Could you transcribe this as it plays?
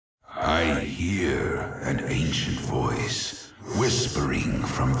ancient voice, whispering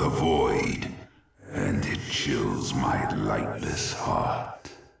from the void, and it chills my lightless heart.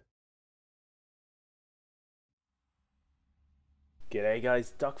 G'day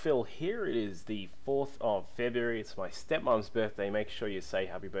guys, Duckville here. It is the 4th of February. It's my stepmom's birthday. Make sure you say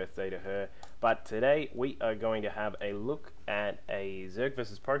happy birthday to her. But today we are going to have a look at a Zerg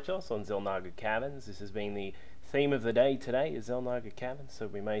vs Protoss on Xel'Naga Caverns. This has been the theme of the day today, is Xel'Naga Caverns, so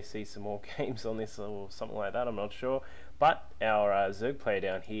we may see some more games on this or something like that, I'm not sure. But our Zerg player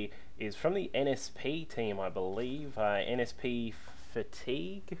down here is from the NSP team, I believe. NSP.Fatigue,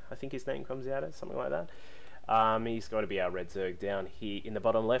 I think his name comes out as, something like that. He's got to be our red Zerg down here in the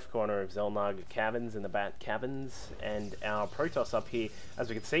bottom left corner of Xel'Naga Caverns in the Bat Caverns, and our Protoss up here, as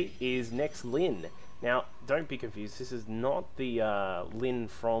we can see, is NEXLyn. Now, don't be confused, this is not the Lyn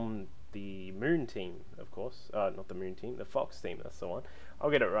from the Moon team, of course. Not the Moon team, the Fox team, that's the one. I'll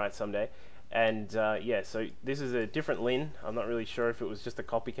get it right someday. And yeah, so this is a different Lyn. I'm not really sure if it was just a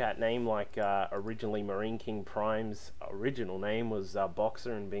copycat name, like originally Marine King Prime's original name was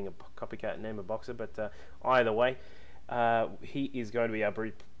Boxer, and being a copycat name of Boxer, but either way, he is going to be our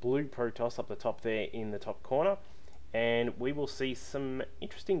blue Protoss up the top there in the top corner, and we will see some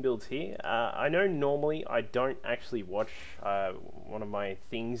interesting builds here. I know normally I don't actually watch, one of my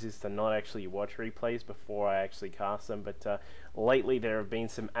things is to not actually watch replays before I actually cast them, but lately there have been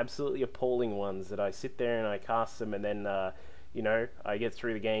some absolutely appalling ones that I sit there and I cast them, and then you know, I get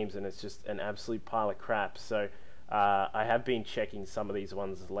through the games and it's just an absolute pile of crap. So I have been checking some of these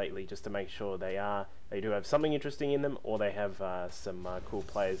ones lately just to make sure they do have something interesting in them, or they have some cool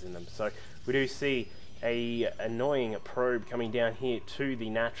players in them. So we do see a annoying probe coming down here to the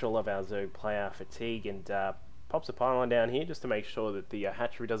natural of our Zerg player, Fatigue, and pops a pylon down here just to make sure that the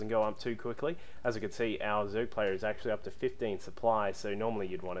hatchery doesn't go up too quickly. As you can see, our Zerg player is actually up to 15 supply, so normally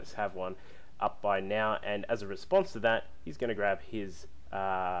you'd want to have one up by now, and as a response to that, he's going to grab his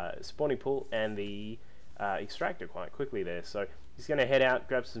spawning pool and the extractor quite quickly there. So he's going to head out,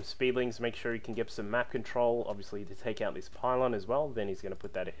 grab some speedlings, make sure he can get some map control, obviously to take out this pylon as well. Then he's going to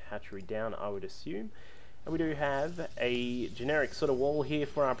put that hatchery down, I would assume. And we do have a generic sort of wall here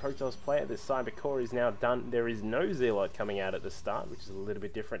for our Protoss player. The cyber core is now done. There is no Zealot coming out at the start, which is a little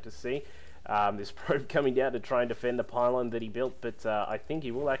bit different to see. This probe coming down to try and defend the pylon that he built, but I think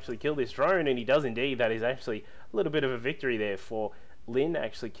he will actually kill this drone, and he does indeed. That is actually a little bit of a victory there for Lyn,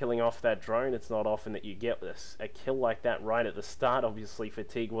 actually killing off that drone. It's not often that you get a kill like that right at the start. Obviously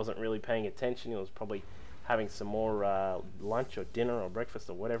Fatigue wasn't really paying attention. He was probably having some more lunch or dinner or breakfast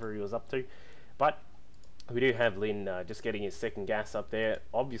or whatever he was up to. But we do have Lyn just getting his second gas up there,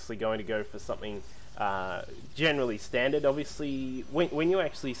 obviously going to go for something generally standard. Obviously, when you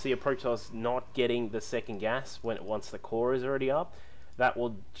actually see a Protoss not getting the second gas once the core is already up, that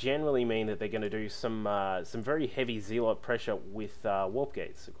will generally mean that they're going to do some very heavy Zealot pressure with warp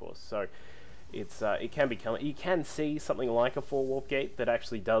gates, of course. So it can become, you can see something like a 4 warp gate that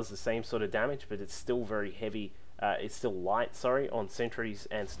actually does the same sort of damage, but it's still very heavy. It's still light, sorry, on sentries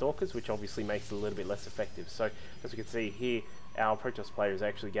and stalkers, which obviously makes it a little bit less effective. So as we can see here, our Protoss player is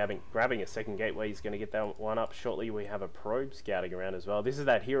actually grabbing a second gateway. He's going to get that one up shortly. We have a probe scouting around as well. This is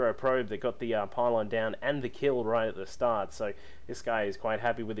that hero probe that got the pylon down and the kill right at the start. So this guy is quite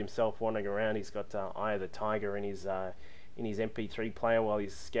happy with himself wandering around. He's got Eye of the Tiger in his MP3 player while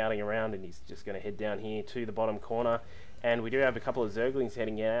he's scouting around, and he's just going to head down here to the bottom corner. And we do have a couple of Zerglings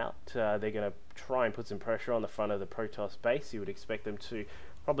heading out. They're going to try and put some pressure on the front of the Protoss base. You would expect them to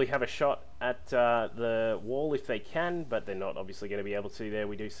probably have a shot at the wall if they can, but they're not obviously going to be able to there.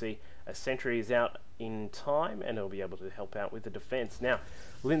 We do see a sentry is out in time, and he'll be able to help out with the defense. Now,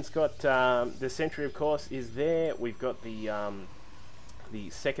 Lyn's got the sentry, of course, is there. We've got the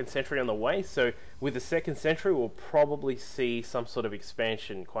second sentry on the way, so with the second sentry we'll probably see some sort of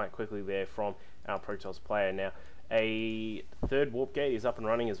expansion quite quickly there from our Protoss player. Now, a third warp gate is up and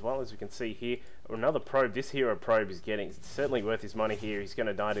running as well, as we can see here. Another probe. This hero probe is getting certainly worth his money here. He's going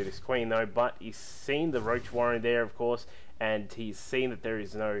to die to this queen though, but he's seen the Roach Warren there, of course, and he's seen that there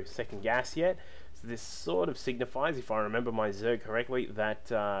is no second gas yet. So this sort of signifies, if I remember my Zerg correctly, that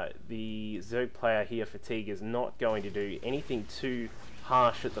the Zerg player here, Fatigue, is not going to do anything too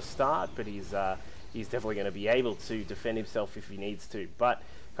harsh at the start, but he's definitely going to be able to defend himself if he needs to. But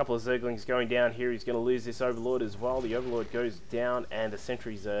a couple of Zerglings going down here. He's going to lose this Overlord as well. The Overlord goes down, and the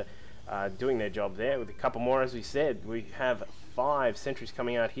sentries are doing their job there with a couple more. As we said, we have 5 sentries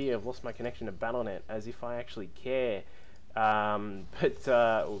coming out here. I've lost my connection to Battle.net, as if I actually care.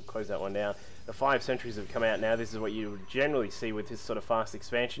 We'll close that one down. The 5 sentries have come out now. This is what you generally see with this sort of fast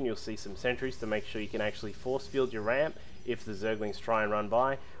expansion. You'll see some sentries to make sure you can actually force field your ramp if the Zerglings try and run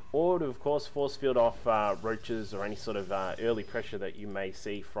by. or to, of course, force field off roaches or any sort of early pressure that you may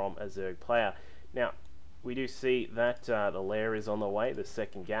see from a Zerg player. Now, we do see that the lair is on the way, the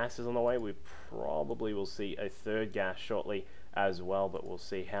second gas is on the way. We probably will see a third gas shortly as well, but we'll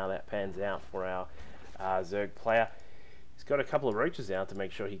see how that pans out for our Zerg player. He's got a couple of roaches out to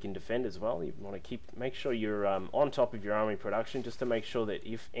make sure he can defend as well. You want to make sure you're on top of your army production, just to make sure that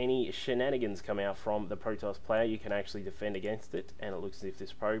if any shenanigans come out from the Protoss player, you can actually defend against it. And it looks as if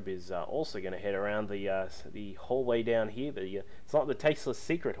this probe is also going to head around the hallway down here. It's not the tasteless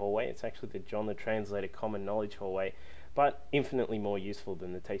secret hallway, it's actually the John the Translator common knowledge hallway, but infinitely more useful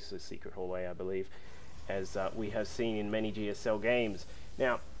than the tasteless secret hallway, I believe, as we have seen in many GSL games.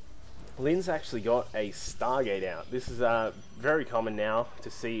 Now, Lyn's actually got a Stargate out. This is very common now to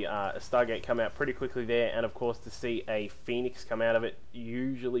see a Stargate come out pretty quickly there, and of course to see a Phoenix come out of it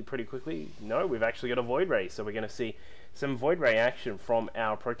usually pretty quickly. No, we've actually got a Void Ray, so we're going to see some Void Ray action from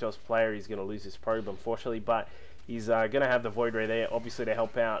our Protoss player. He's going to lose his probe, unfortunately, but he's going to have the Void Ray there, obviously, to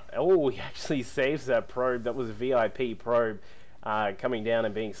help out. Oh, he actually saves that probe. That was a VIP probe coming down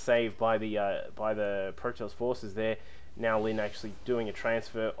and being saved by the Protoss forces there. Now Lyn actually doing a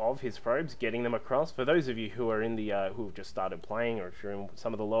transfer of his probes, getting them across. For those of you who are in the who've just started playing, or if you're in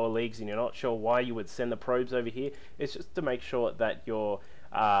some of the lower leagues and you're not sure why you would send the probes over here, it's just to make sure that you're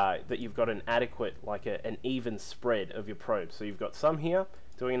that you've got an adequate, like an even spread of your probes. So you've got some here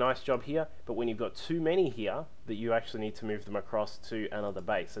doing a nice job here, but when you've got too many here, that you actually need to move them across to another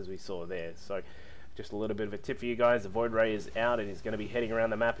base, as we saw there. So just a little bit of a tip for you guys. The Void Ray is out and is going to be heading around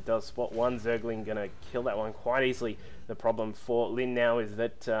the map. It does spot one Zergling, going to kill that one quite easily. The problem for Lyn now is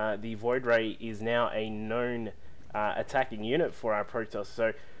that the Void Ray is now a known attacking unit for our Protoss.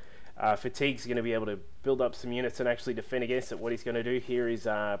 So Fatigue's going to be able to build up some units and actually defend against it. What he's going to do here is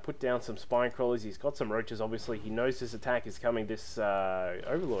put down some spine crawlers. He's got some roaches, obviously. He knows this attack is coming. This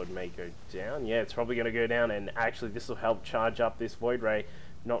Overlord may go down. Yeah, it's probably going to go down, and actually this will help charge up this Void Ray.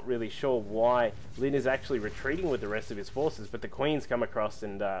 Not really sure why Lyn is actually retreating with the rest of his forces, but the Queens come across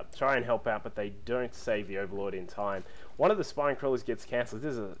and try and help out, but they don't save the Overlord in time. One of the spine crawlers gets cancelled.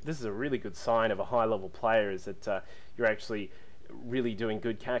 This is a really good sign of a high level player, is that you're actually really doing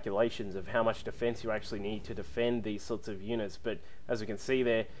good calculations of how much defense you actually need to defend these sorts of units. But as we can see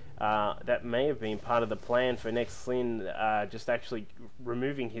there, that may have been part of the plan for NEXLyn, just actually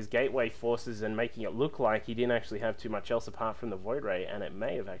removing his gateway forces and making it look like he didn't actually have too much else apart from the Void Ray, and it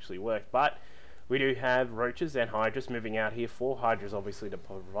may have actually worked. But we do have Roaches and Hydras moving out here. 4 Hydras obviously to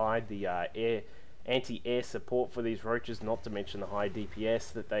provide the anti-air support for these Roaches, not to mention the high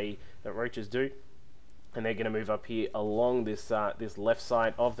DPS that Roaches do. And they're going to move up here along this this left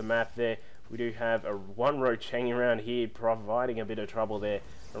side of the map there. We do have one roach hanging around here, providing a bit of trouble there.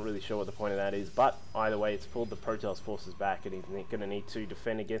 Not really sure what the point of that is, but either way, it's pulled the Protoss forces back, and he's going to need to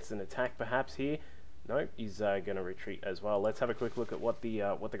defend against an attack perhaps here. No, he's going to retreat as well. Let's have a quick look at what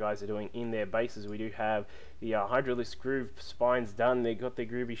the guys are doing in their bases. We do have the Hydralisk Groove spines done. They've got their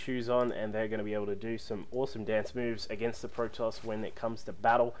groovy shoes on, and they're going to be able to do some awesome dance moves against the Protoss when it comes to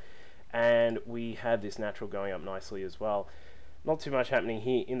battle. And we have this natural going up nicely as well. Not too much happening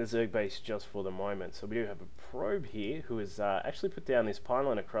here in the Zerg base just for the moment. So we do have a probe here who has actually put down this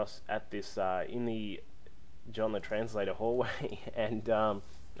pylon across at this in the John the Translator hallway. And I'm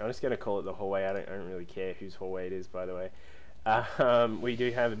just going to call it the hallway. I don't really care whose hallway it is, by the way. We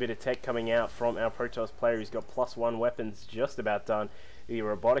do have a bit of tech coming out from our Protoss player. He's got +1 weapons just about done. The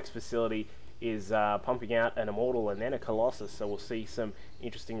robotics facility is pumping out an Immortal and then a Colossus, so we'll see some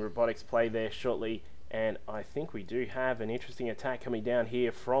interesting robotics play there shortly. And I think we do have an interesting attack coming down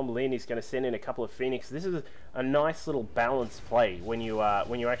here from Lyn. He's going to send in a couple of Phoenix. This is a nice little balanced play when you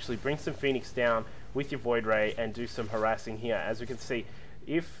actually bring some Phoenix down with your Void Ray and do some harassing here. As we can see,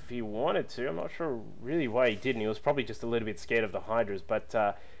 if he wanted to, I'm not sure really why he didn't. He was probably just a little bit scared of the Hydras,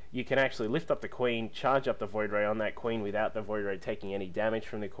 but you can actually lift up the Queen, charge up the Void Ray on that Queen without the Void Ray taking any damage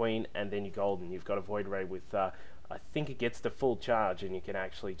from the Queen, and then you're golden. You've got a Void Ray with, I think it gets the full charge, and you can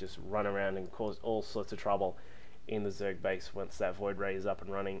actually just run around and cause all sorts of trouble in the Zerg base once that Void Ray is up and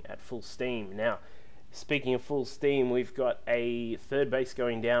running at full steam. Now, speaking of full steam, we've got a third base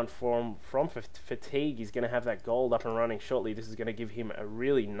going down from Fatigue. He's going to have that gold up and running shortly. This is going to give him a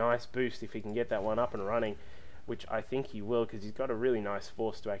really nice boost if he can get that one up and running, which I think he will, because he's got a really nice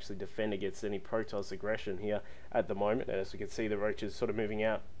force to actually defend against any Protoss aggression here at the moment. As we can see, the Roaches sort of moving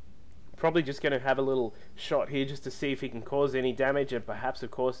out. Probably just going to have a little shot here just to see if he can cause any damage, and perhaps, of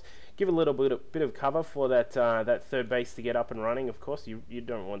course, give a little bit of cover for that that third base to get up and running. Of course, you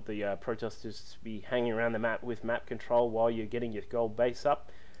don't want the Protoss to just be hanging around the map with map control while you're getting your gold base up.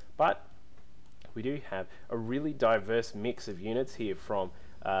 But we do have a really diverse mix of units here from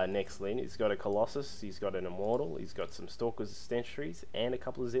NEXLyn. He's got a Colossus, he's got an Immortal, he's got some Stalkers, Sentries, and a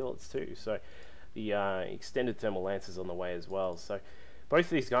couple of Zealots too. So the extended Thermal Lancers on the way as well. So both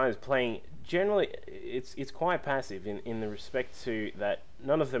of these guys playing, generally, it's quite passive in the respect to that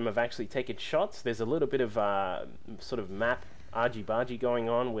none of them have actually taken shots. There's a little bit of sort of map argy-bargy going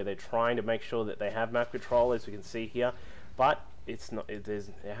on where they're trying to make sure that they have map control, as we can see here, but it's not. There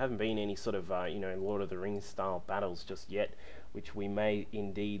haven't been any sort of you know, Lord of the Rings style battles just yet, which we may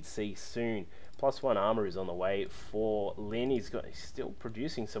indeed see soon. +1 armor is on the way for Lyn. He's still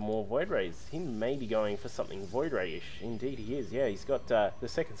producing some more Void Rays. He may be going for something Void Ray-ish. Indeed he is. Yeah, he's got the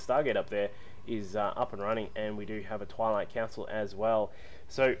second Stargate up there is up and running, and we do have a Twilight Council as well.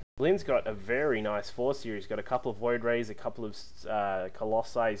 So Lyn's got a very nice force here. He's got a couple of Void Rays, a couple of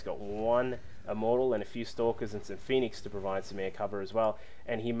Colossi. He's got one Immortal and a few Stalkers and some Phoenix to provide some air cover as well.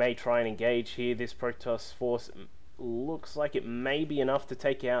 And he may try and engage here. This Protoss force looks like it may be enough to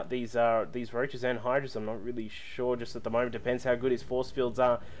take out these Roaches and Hydras. I'm not really sure just at the moment. Depends how good his force fields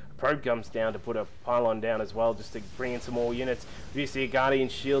are. Probe comes down to put a pylon down as well, just to bring in some more units. We see a Guardian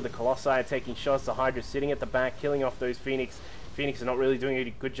Shield. The Colossi are taking shots. The Hydra sitting at the back, killing off those Phoenix. Phoenix are not really doing a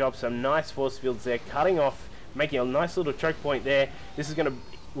good job. Some nice force fields there, cutting off, making a nice little choke point there. This is going to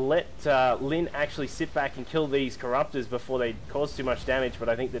let Lyn actually sit back and kill these Corruptors before they cause too much damage, but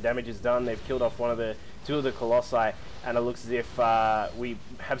I think the damage is done. They've killed off two of the Colossi, and it looks as if we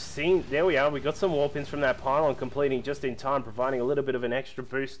have seen, there we are, we got some warpins from that pylon completing just in time, providing a little bit of an extra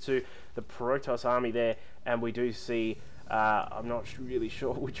boost to the Protoss army there, and we do see, I'm not really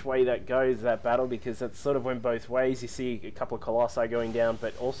sure which way that goes, that battle, because that sort of went both ways. You see a couple of Colossi going down,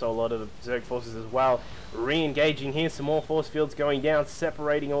 but also a lot of the Zerg forces as well. Re-engaging here, some more force fields going down,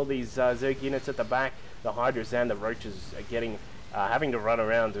 separating all these Zerg units at the back. The Hydras and the Roaches are getting having to run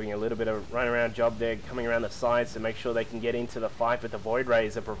around, doing a little bit of run around job there, coming around the sides to make sure they can get into the fight, but the Void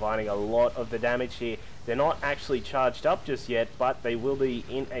Rays are providing a lot of the damage here. They're not actually charged up just yet, but they will be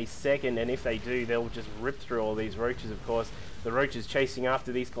in a second, and if they do, they'll just rip through all these Roaches, of course. The Roaches chasing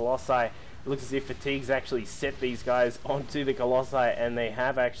after these Colossi. It looks as if Fatigue's actually set these guys onto the Colossi, and they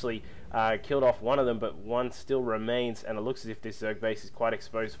have actually killed off one of them, but one still remains, and it looks as if this Zerg base is quite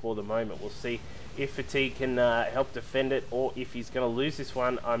exposed for the moment. We'll see if Fatigue can help defend it, or if he's going to lose this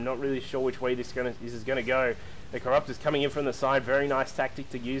one. I'm not really sure which way this is going to go. The Corruptor's coming in from the side. Very nice tactic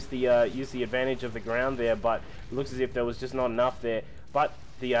to use the advantage of the ground there, but it looks as if there was just not enough there. But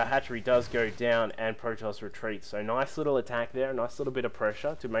the hatchery does go down, and Protoss retreats. So nice little attack there, a nice little bit of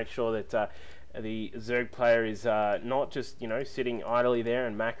pressure to make sure that the Zerg player is not just, you know, sitting idly there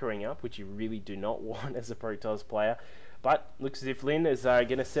and macroing up, which you really do not want as a Protoss player. But looks as if Lyn is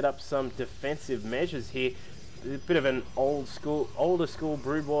going to set up some defensive measures here. A bit of an older school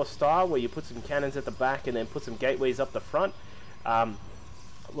Brood War style, where you put some cannons at the back and then put some gateways up the front. A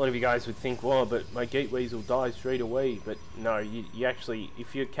lot of you guys would think, well, but my gateways will die straight away. But no, you actually,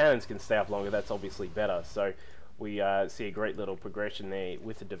 if your cannons can stay up longer, that's obviously better. So we see a great little progression there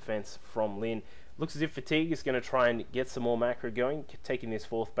with the defense from Lyn. Looks as if Fatigue is going to try and get some more macro going, taking this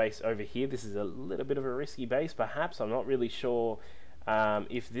fourth base over here. This is a little bit of a risky base, perhaps. I'm not really sure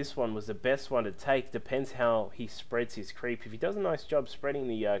if this one was the best one to take. Depends how he spreads his creep. If he does a nice job spreading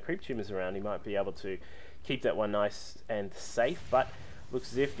the creep tumors around, he might be able to keep that one nice and safe. But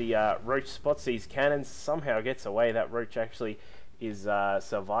looks as if the Roach spots these cannons, somehow gets away. That Roach actually is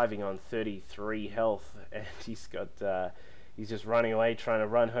surviving on 33 health, and he's got he's just running away, trying to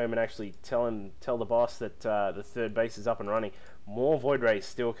run home and actually tell the boss that the third base is up and running. More Void Rays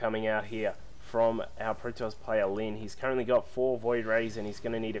still coming out here from our Protoss player Lyn. He's currently got 4 Void Rays, and he's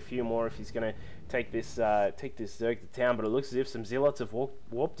going to need a few more if he's going to take this Zerg to town. But it looks as if some Zealots have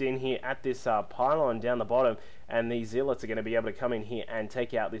warped in here at this pylon down the bottom, and these Zealots are going to be able to come in here and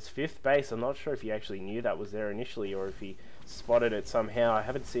take out this 5th base. I'm not sure if he actually knew that was there initially, or if he spotted it somehow. I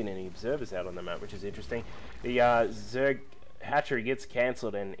haven't seen any observers out on the map, which is interesting. The Zerg hatchery gets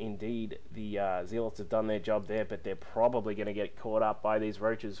cancelled, and indeed the Zealots have done their job there, but they're probably going to get caught up by these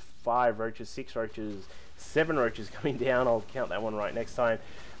Roaches. 5 Roaches, 6 Roaches, 7 Roaches coming down. I'll count that one right next time.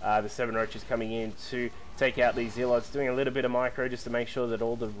 The 7 Roaches coming in to take out these Zealots, doing a little bit of micro just to make sure that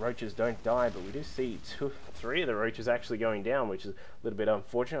all the Roaches don't die, but we do see 3 of the Roaches actually going down, which is a little bit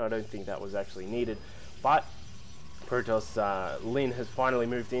unfortunate. I don't think that was actually needed, but Protoss Lyn has finally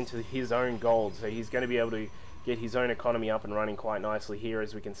moved into his own gold, so he's going to be able to get his own economy up and running quite nicely here.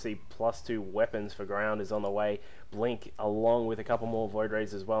 As we can see, +2 weapons for ground is on the way. Blink along with a couple more Void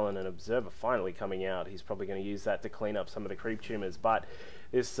Rays as well, and an Observer finally coming out. He's probably going to use that to clean up some of the creep tumors, but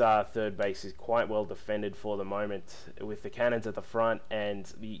this third base is quite well defended for the moment with the cannons at the front, and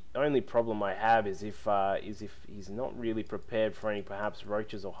the only problem I have is if he's not really prepared for any perhaps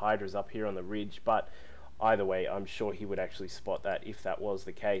roaches or hydras up here on the ridge. But either way, I'm sure he would actually spot that if that was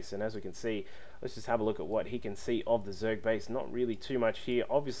the case. And as we can see, let's just have a look at what he can see of the Zerg base. Not really too much here.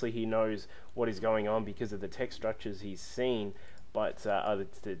 Obviously he knows what is going on because of the tech structures he's seen, but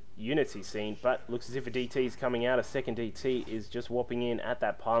the units he's seen. But looks as if a DT is coming out. A second DT is just warping in at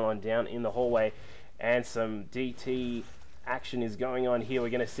that pylon down in the hallway, and some DT action is going on here. We're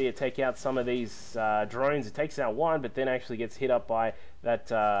going to see it take out some of these drones. It takes out one, but then actually gets hit up by that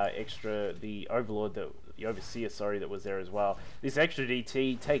the overlord, the overseer, sorry, that was there as well. This extra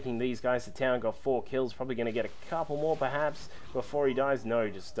DT taking these guys to town, got 4 kills, probably going to get a couple more perhaps before he dies. No,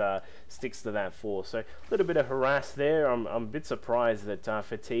 just sticks to that 4. So a little bit of harass there. I'm a bit surprised that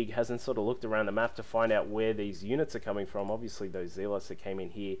Fatigue hasn't sort of looked around the map to find out where these units are coming from. Obviously those zealots that came in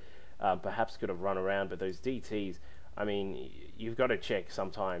here perhaps could have run around, but those DTs, I mean, you've got to check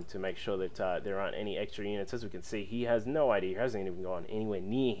sometime to make sure that there aren't any extra units. As we can see, he has no idea. He hasn't even gone anywhere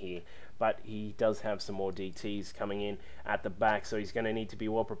near here, but he does have some more DTs coming in at the back, so he's going to need to be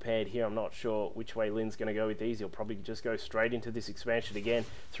well prepared here. I'm not sure which way Lyn's going to go with these. He'll probably just go straight into this expansion again.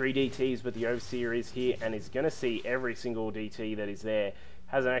 3 DTs, but the Overseer is here, and is going to see every single DT that is there.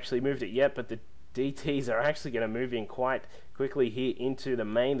 Hasn't actually moved it yet, but the DTs are actually going to move in quite quickly here into the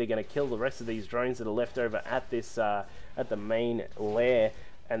main. They're going to kill the rest of these drones that are left over at this at the main lair,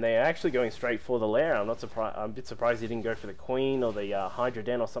 and they are actually going straight for the lair. I'm a bit surprised he didn't go for the queen or the Hydra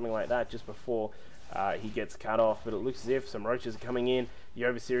Den or something like that just before he gets cut off. But it looks as if some roaches are coming in. The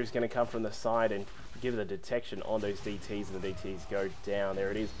Overseer is going to come from the side and give the detection on those DTs, and the DTs go down.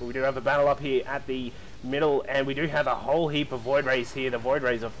 There it is. But we do have a battle up here at the middle, and we do have a whole heap of Void Rays here. The Void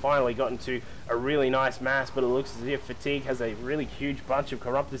Rays have finally gotten to a really nice mass, but it looks as if Fatigue has a really huge bunch of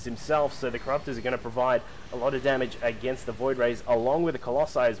Corruptors himself, so the Corruptors are going to provide a lot of damage against the Void Rays, along with the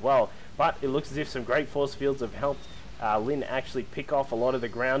Colossi as well. But it looks as if some great force fields have helped Lyn actually pick off a lot of the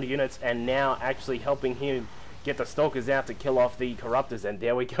ground units, and now actually helping him get the Stalkers out to kill off the Corruptors. And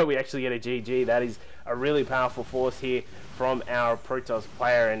there we go, we actually get a GG. That is a really powerful force here from our Protoss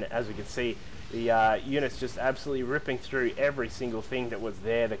player, and as we can see, the units just absolutely ripping through every single thing that was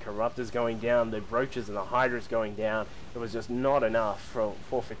there. The Corruptors going down, the Roaches and the Hydras going down. It was just not enough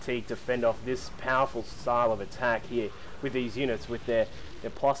for Fatigue to fend off this powerful style of attack here with these units, with their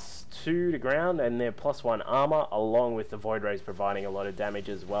 +2 to ground and their +1 armor, along with the Void Rays providing a lot of damage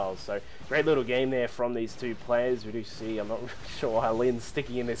as well. So great little game there from these two players. We do see, I'm not really sure why Lyn's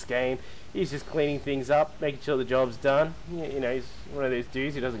sticking in this game. He's just cleaning things up, making sure the job's done. You know, he's one of those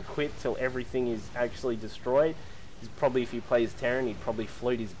dudes who doesn't quit till everything is actually destroyed. He's probably, if he plays Terran, he'd probably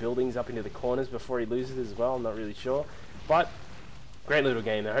float his buildings up into the corners before he loses as well. I'm not really sure, but great little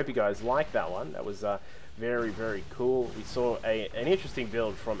game. I hope you guys liked that one. That was very, very cool. We saw an interesting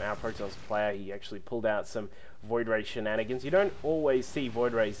build from our Protoss player. He actually pulled out some Void Ray shenanigans. You don't always see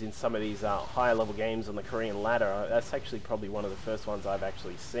Void Rays in some of these higher level games on the Korean ladder. That's actually probably one of the first ones I've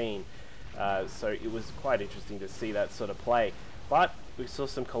actually seen. So it was quite interesting to see that sort of play. But we saw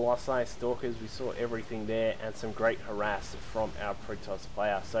some Colossi, Stalkers, we saw everything there, and some great harass from our Protoss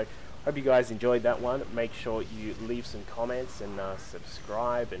player. So hope you guys enjoyed that one. Make sure you leave some comments and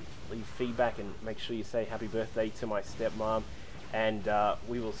subscribe and leave feedback, and make sure you say happy birthday to my stepmom. And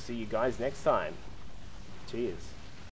we will see you guys next time. Cheers.